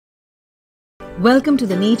Welcome to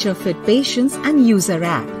the Naturefit Patients and User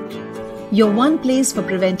app, your one place for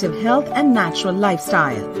preventive health and natural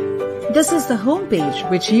lifestyle. This is the homepage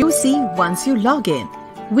which you see once you log in.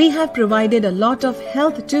 We have provided a lot of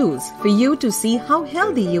health tools for you to see how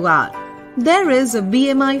healthy you are. There is a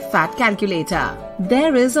BMI fat calculator.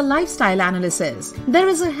 There is a lifestyle analysis. There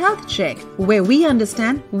is a health check where we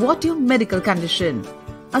understand what your medical condition.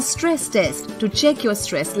 A stress test to check your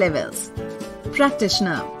stress levels.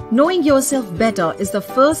 Practitioner. Knowing yourself better is the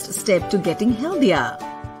first step to getting healthier.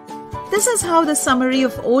 This is how the summary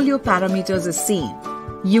of all your parameters is seen.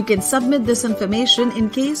 You can submit this information in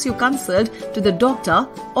case you consult to the doctor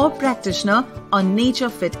or practitioner on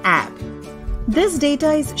Naturefit app. This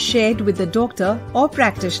data is shared with the doctor or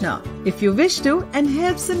practitioner if you wish to and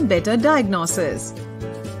helps in better diagnosis.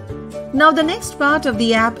 Now the next part of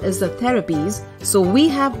the app is the therapies, so we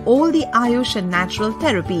have all the Ayush and natural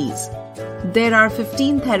therapies. There are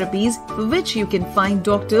 15 therapies for which you can find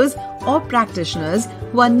doctors or practitioners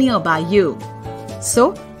who are nearby you.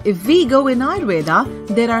 So, if we go in Ayurveda,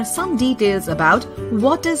 there are some details about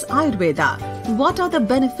what is Ayurveda, what are the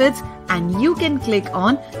benefits, and you can click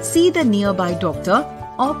on see the nearby doctor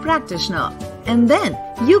or practitioner. And then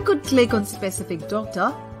you could click on specific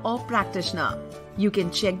doctor or practitioner. You can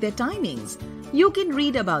check their timings. You can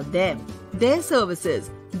read about them, their services,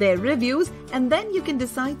 their reviews, and then you can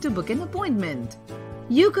decide to book an appointment.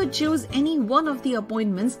 You could choose any one of the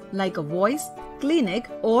appointments like a voice, clinic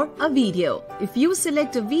or a video. If you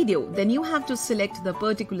select a video, then you have to select the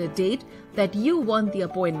particular date that you want the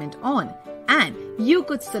appointment on, and you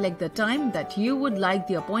could select the time that you would like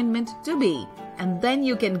the appointment to be, and then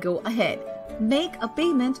you can go ahead. Make a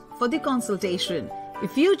payment for the consultation.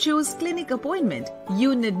 If you choose clinic appointment,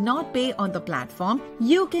 you need not pay on the platform,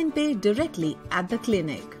 you can pay directly at the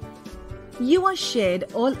clinic. You are shared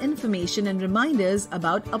all information and reminders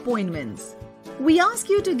about appointments. We ask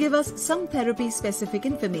you to give us some therapy-specific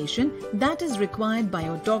information that is required by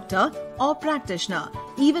your doctor or practitioner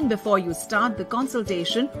even before you start the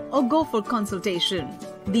consultation or go for consultation.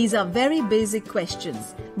 These are very basic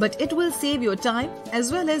questions, but it will save your time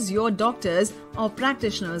as well as your doctor's or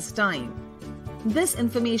practitioner's time. This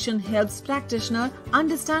information helps practitioner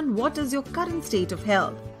understand what is your current state of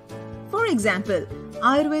health. For example,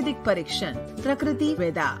 Ayurvedic Parikshan, Prakriti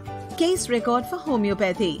Veda, case record for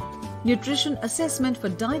homeopathy, nutrition assessment for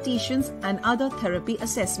dietitians and other therapy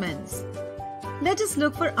assessments. Let us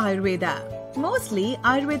look for Ayurveda. Mostly,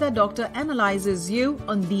 Ayurveda doctor analyzes you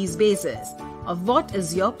on these bases of what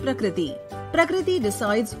is your Prakriti. Prakriti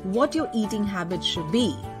decides what your eating habits should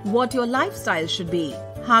be, what your lifestyle should be,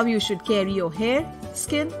 how you should carry your hair,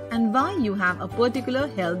 skin, and why you have a particular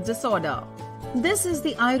health disorder. This is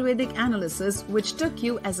the Ayurvedic analysis which took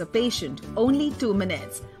you as a patient only 2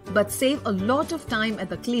 minutes, but save a lot of time at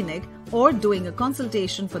the clinic or doing a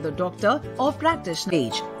consultation for the doctor or practitioner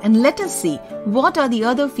page. And let us see what are the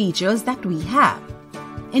other features that we have.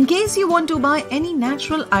 In case you want to buy any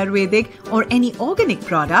natural Ayurvedic or any organic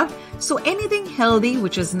product, so anything healthy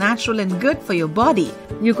which is natural and good for your body,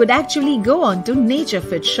 you could actually go on to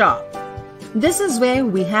Naturefit shop. This is where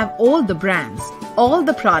we have all the brands, all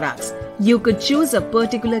the products. You could choose a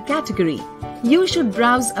particular category. You should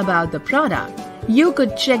browse about the product. You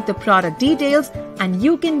could check the product details and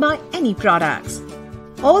you can buy any products.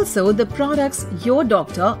 Also, the products your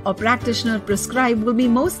doctor or practitioner prescribe will be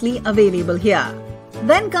mostly available here.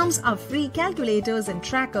 Then comes our free calculators and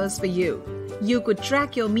trackers for you. You could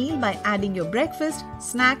track your meal by adding your breakfast,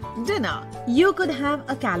 snack, dinner. You could have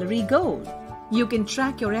a calorie goal. You can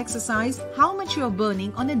track your exercise, how much you are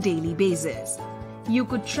burning on a daily basis. You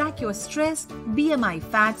could track your stress, BMI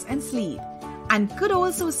fats and sleep, and could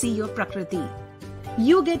also see your Prakriti.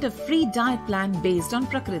 You get a free diet plan based on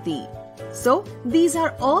Prakriti. So, these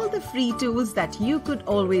are all the free tools that you could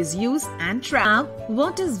always use and track. Now,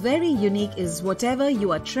 what is very unique is whatever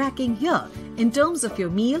you are tracking here in terms of your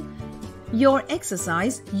meal, your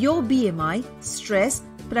exercise, your BMI, stress,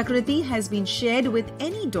 Prakriti has been shared with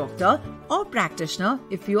any doctor or practitioner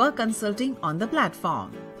if you are consulting on the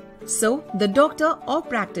platform. So, the doctor or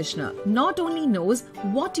practitioner not only knows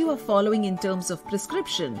what you are following in terms of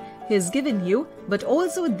prescription he has given you, but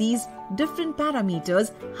also these different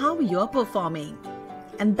parameters, how you are performing.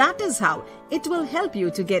 And that is how it will help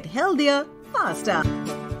you to get healthier faster.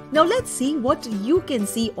 Now let's see what you can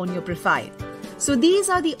see on your profile. So these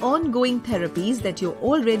are the ongoing therapies that you're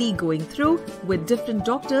already going through with different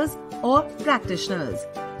doctors or practitioners.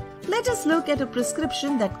 Let us look at a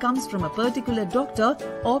prescription that comes from a particular doctor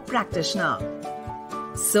or practitioner.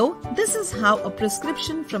 So, this is how a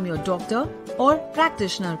prescription from your doctor or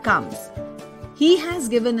practitioner comes. He has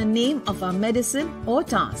given a name of our medicine or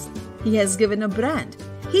task. He has given a brand.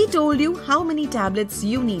 He told you how many tablets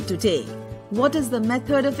you need to take. What is the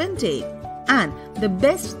method of intake? And the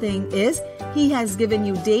best thing is, he has given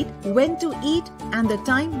you date when to eat and the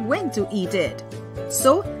time when to eat it.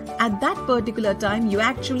 So, at that particular time, you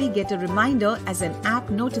actually get a reminder as an app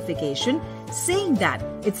notification saying that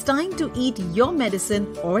it's time to eat your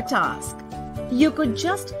medicine or task. You could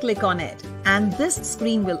just click on it and this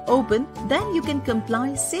screen will open. Then you can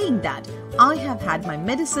comply saying that I have had my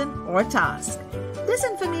medicine or task. This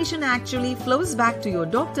information actually flows back to your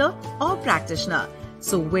doctor or practitioner.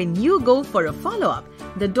 So when you go for a follow-up,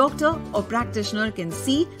 the doctor or practitioner can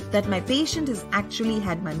see that my patient has actually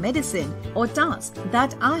had my medicine or task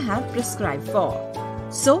that I have prescribed for.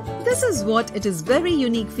 So this is what it is very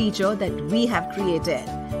unique feature that we have created.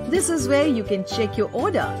 This is where you can check your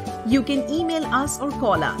order. You can email us or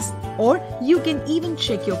call us, or you can even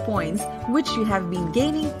check your points which you have been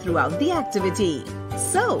gaining throughout the activity.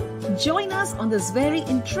 So join us on this very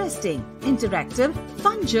interesting, interactive,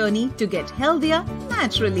 fun journey to get healthier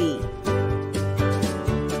naturally.